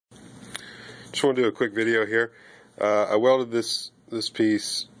Just want to do a quick video here. I welded this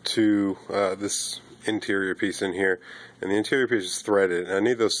piece to this interior piece in here, and the interior piece is threaded, and I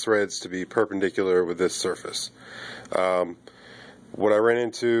need those threads to be perpendicular with this surface. What I ran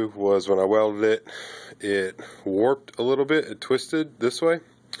into was when I welded it, it warped a little bit, it twisted this way.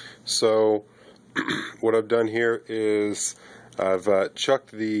 So what I've done here is I've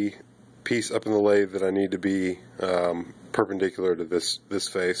chucked the piece up in the lathe that I need to be perpendicular to this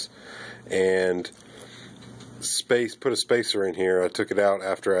face, and put a spacer in here. I took it out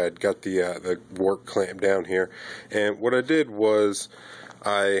after I had got the work clamped down here, and what I did was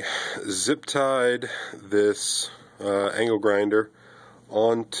I zip tied this angle grinder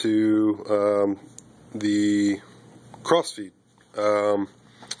onto the cross feed.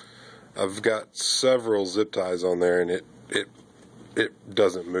 I've got several zip ties on there, and it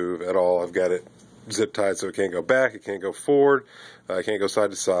doesn't move at all. I've got it zip tied so it can't go back, it can't go forward, it can't go side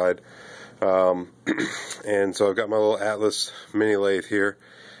to side. And so I've got my little Atlas mini lathe here,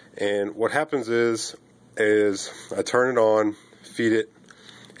 and what happens is I turn it on, feed it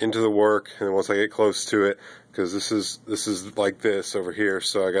into the work, and then once I get close to it, because this is like this over here,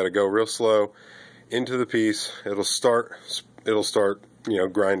 so I got to go real slow into the piece. It'll start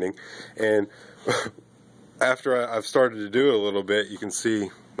grinding, and after I've started to do it a little bit, you can see,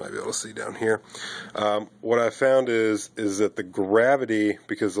 might be able to see down here, what I found is that the gravity,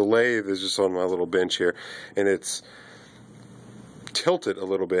 because the lathe is just on my little bench here, and it's tilted a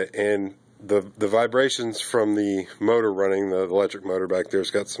little bit, and the vibrations from the motor running, the electric motor back there,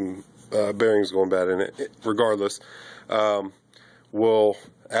 it's got some bearings going bad in it, regardless, will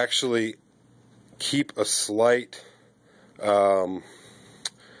actually keep a slight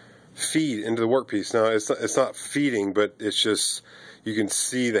feed into the workpiece. Now it's not feeding, but it's just, you can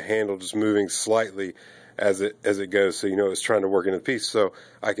see the handle just moving slightly as it goes, so you know it's trying to work into the piece. So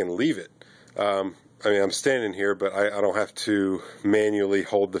I can leave it. I mean, I'm standing here, but I don't have to manually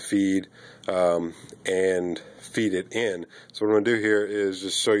hold the feed and feed it in. So what I'm going to do here is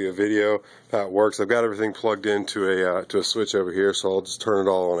just show you a video of how it works. I've got everything plugged into a switch over here, so I'll just turn it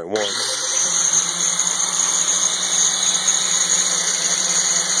all on at once.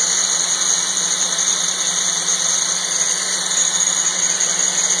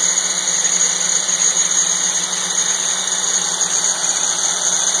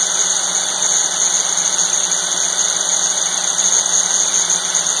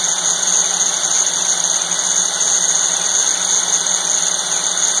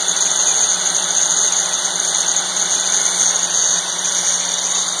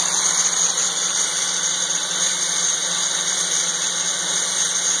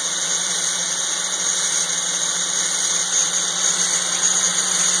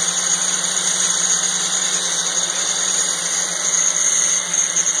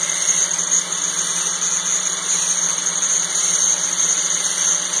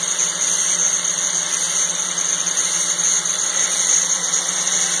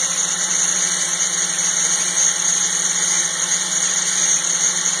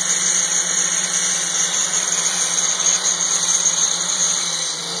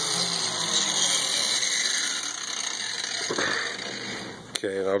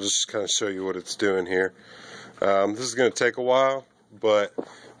 Okay, and I'll just kind of show you what it's doing here. This is going to take a while, but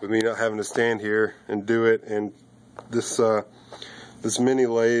with me not having to stand here and do it, and this mini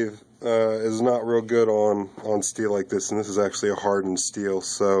lathe is not real good on steel like this, and this is actually a hardened steel,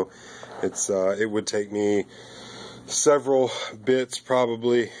 so it would take me several bits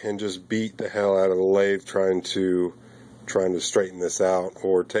probably and just beat the hell out of the lathe trying to straighten this out,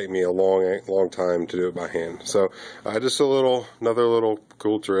 or take me a long time to do it by hand. So just another little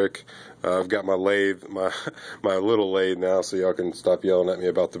cool trick. I've got my lathe, my little lathe now, so y'all can stop yelling at me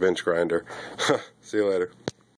about the bench grinder. See you later.